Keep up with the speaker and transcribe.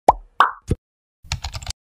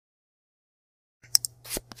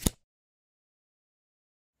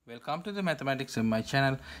Welcome to the mathematics of my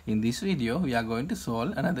channel. In this video we are going to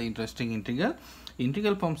solve another interesting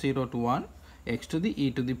integral from 0 to 1 x to the e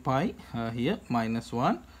to the pi, here minus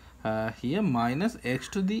 1, here minus x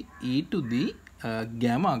to the e to the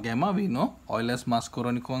gamma we know Euler's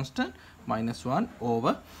Mascheroni constant, minus 1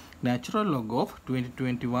 over natural log of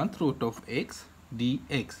 2021 root of x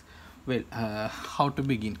dx. Well, how to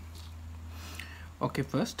begin? Okay,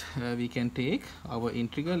 first we can take our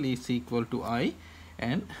integral is equal to I,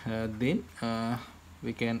 and then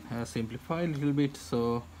we can simplify a little bit.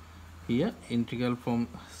 So here integral from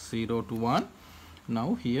 0 to 1.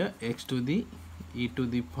 Now here x to the e to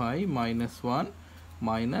the pi minus 1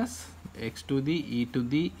 minus x to the e to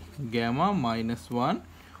the gamma minus 1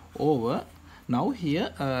 over, now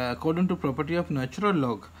here according to property of natural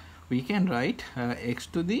log we can write x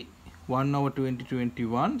to the 1 over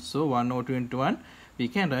 2021. So 1 over 21 we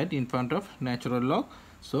can write in front of natural log.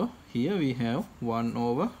 So here we have 1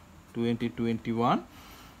 over 2021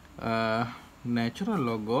 natural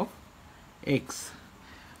log of x,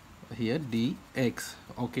 here dx.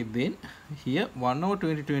 Okay, then here 1 over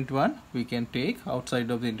 2021 we can take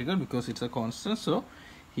outside of the integral because it's a constant. So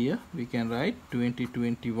here we can write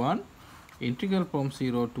 2021 integral from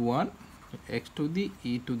 0 to 1 x to the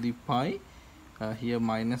e to the pi, here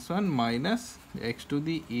minus 1 minus x to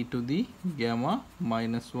the e to the gamma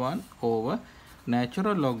minus 1 over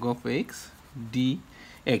natural log of x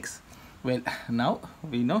dx. Well, now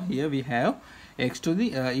we know here we have x to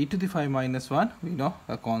the e to the 5 minus 1, we know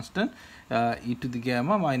a constant, e to the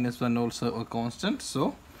gamma minus 1 also a constant.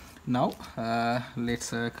 So now let's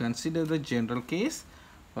consider the general case.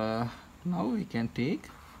 Now we can take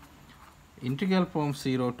integral from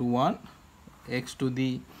 0 to 1 x to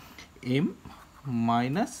the m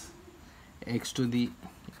minus x to the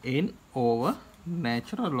n over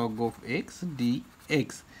natural log of x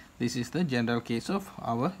dx. This is the general case of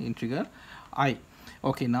our integral I.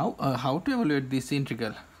 Okay, now how to evaluate this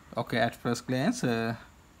integral? Okay, at first glance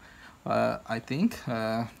I think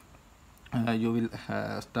you will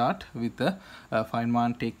start with the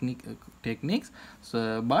Feynman techniques.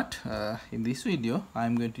 So but in this video I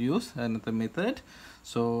am going to use another method.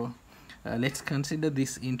 So let's consider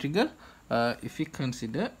this integral. If we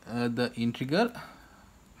consider the integral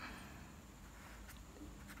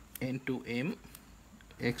n to m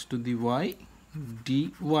x to the y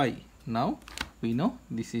dy, now we know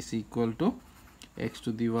this is equal to x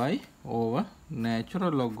to the y over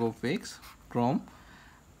natural log of x from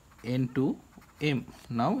n to m.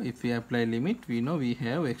 Now if we apply limit, we know we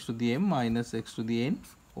have x to the m minus x to the n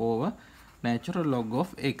over natural log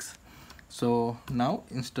of x. So now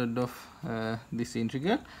instead of this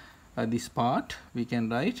integral, this part we can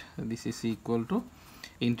write this is equal to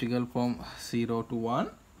integral from 0 to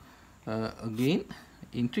 1, again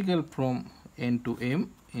integral from n to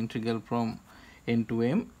m, integral from n to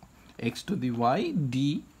m x to the y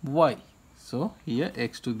dy. So here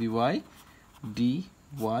x to the y dy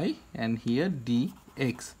and here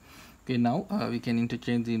dx. Okay, now we can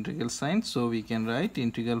interchange the integral sign. So we can write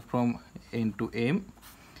integral from n to m,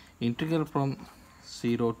 integral from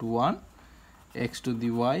 0 to 1 x to the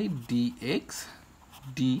y dx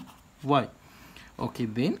dy. Okay,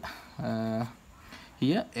 then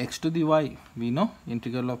here x to the y, we know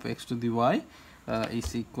integral of x to the y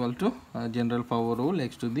is equal to general power rule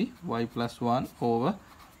x to the y plus 1 over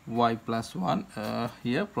y plus 1,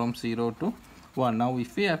 here from 0 to 1. Now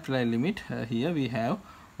if we apply limit, here we have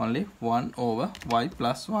only 1 over y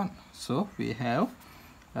plus 1. So we have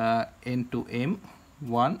n to m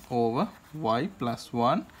 1 over y plus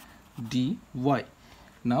 1 dy.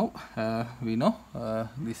 Now we know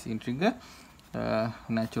this integral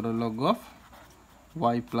natural log of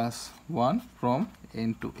y plus 1 from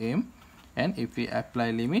n to m, and if we apply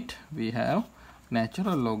limit we have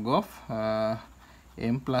natural log of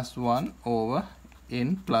m plus 1 over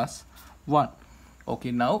n plus 1.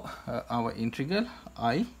 Okay, now our integral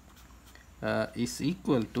I is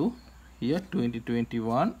equal to here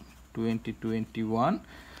 2021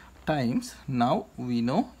 times, now we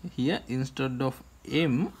know here instead of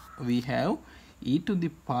m we have e to the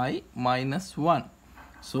pi minus 1.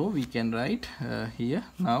 So we can write here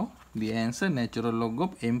now the answer natural log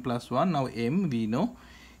of m plus 1. Now m we know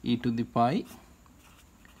e to the pi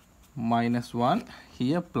minus 1,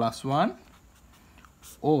 here plus 1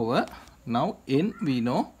 over, now n we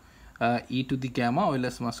know e to the gamma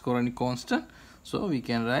Euler's Mascheroni constant. So we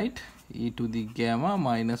can write e to the gamma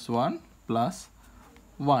minus 1 plus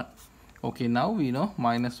 1. Okay, now we know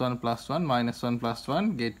minus 1 plus 1 minus 1 plus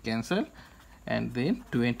 1 get cancelled, and then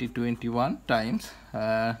 2021 times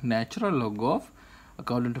natural log of,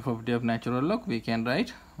 according to property of natural log we can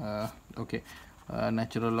write okay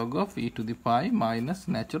natural log of e to the pi minus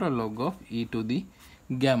natural log of e to the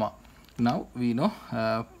gamma. Now we know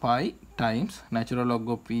pi times natural log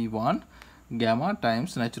of e 1, gamma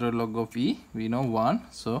times natural log of e, we know 1.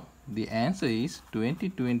 So the answer is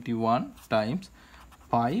 2021 times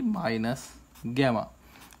pi minus gamma.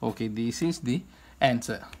 Okay, this is the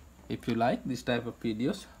answer. If you like this type of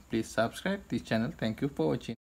videos, please subscribe this channel. Thank you for watching.